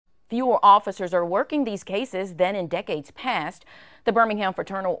Fewer officers are working these cases than in decades past. The Birmingham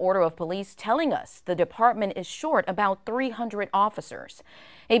Fraternal Order of Police telling us the department is short about 300 officers.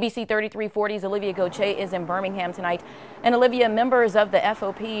 ABC 3340's Olivia Gauthier is in Birmingham tonight. And Olivia, members of the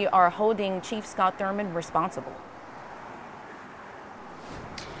FOP are holding Chief Scott Thurmond responsible.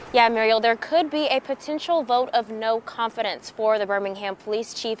 Yeah, Muriel, there could be a potential vote of no confidence for the Birmingham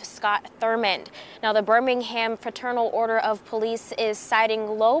Police Chief Scott Thurmond. Now, the Birmingham Fraternal Order of Police is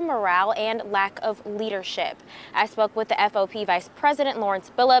citing low morale and lack of leadership. I spoke with the FOP Vice President Lawrence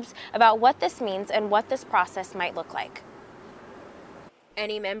Billups about what this means and what this process might look like.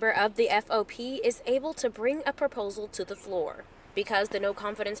 Any member of the FOP is able to bring a proposal to the floor. Because the no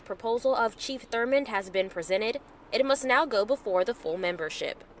confidence proposal of Chief Thurmond has been presented, it must now go before the full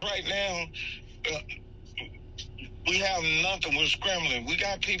membership. Right now, we have nothing. We're scrambling. We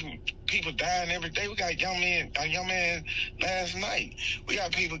got people dying every day. We got a young man last night. We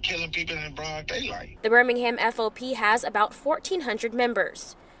got people killing people in broad daylight. The Birmingham FOP has about 1,400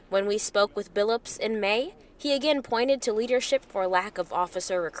 members. When we spoke with Billups in May, he again pointed to leadership for lack of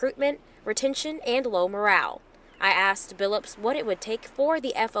officer recruitment, retention, and low morale. I asked Billups what it would take for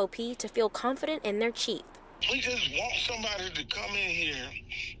the FOP to feel confident in their chief. We just want somebody to come in here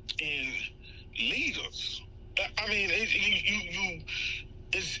and lead us. I mean, it's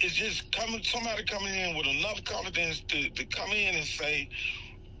just somebody coming in with enough confidence to come in and say,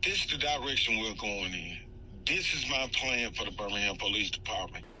 this is the direction we're going in. This is my plan for the Birmingham Police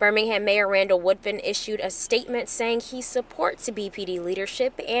Department. Birmingham Mayor Randall Woodfin issued a statement saying he supports BPD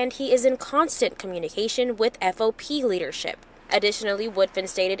leadership and he is in constant communication with FOP leadership. Additionally, Woodfin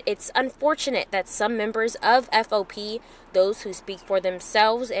stated it's unfortunate that some members of FOP, those who speak for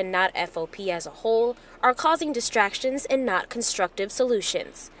themselves and not FOP as a whole, are causing distractions and not constructive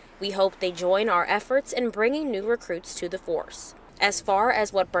solutions. We hope they join our efforts in bringing new recruits to the force. As far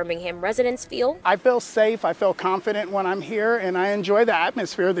as what Birmingham residents feel, I feel safe, I feel confident when I'm here, and I enjoy the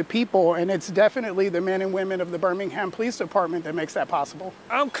atmosphere, the people, and it's definitely the men and women of the Birmingham Police Department that makes that possible.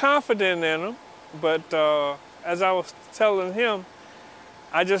 I'm confident in them, but as I was telling him,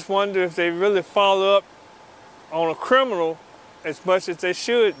 I just wonder if they really follow up on a criminal as much as they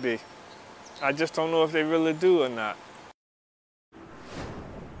should be. I just don't know if they really do or not.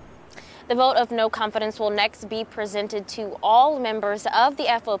 The vote of no confidence will next be presented to all members of the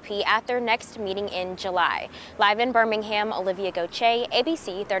FOP at their next meeting in July. Live in Birmingham, Olivia Gauthier,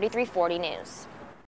 ABC 3340 News.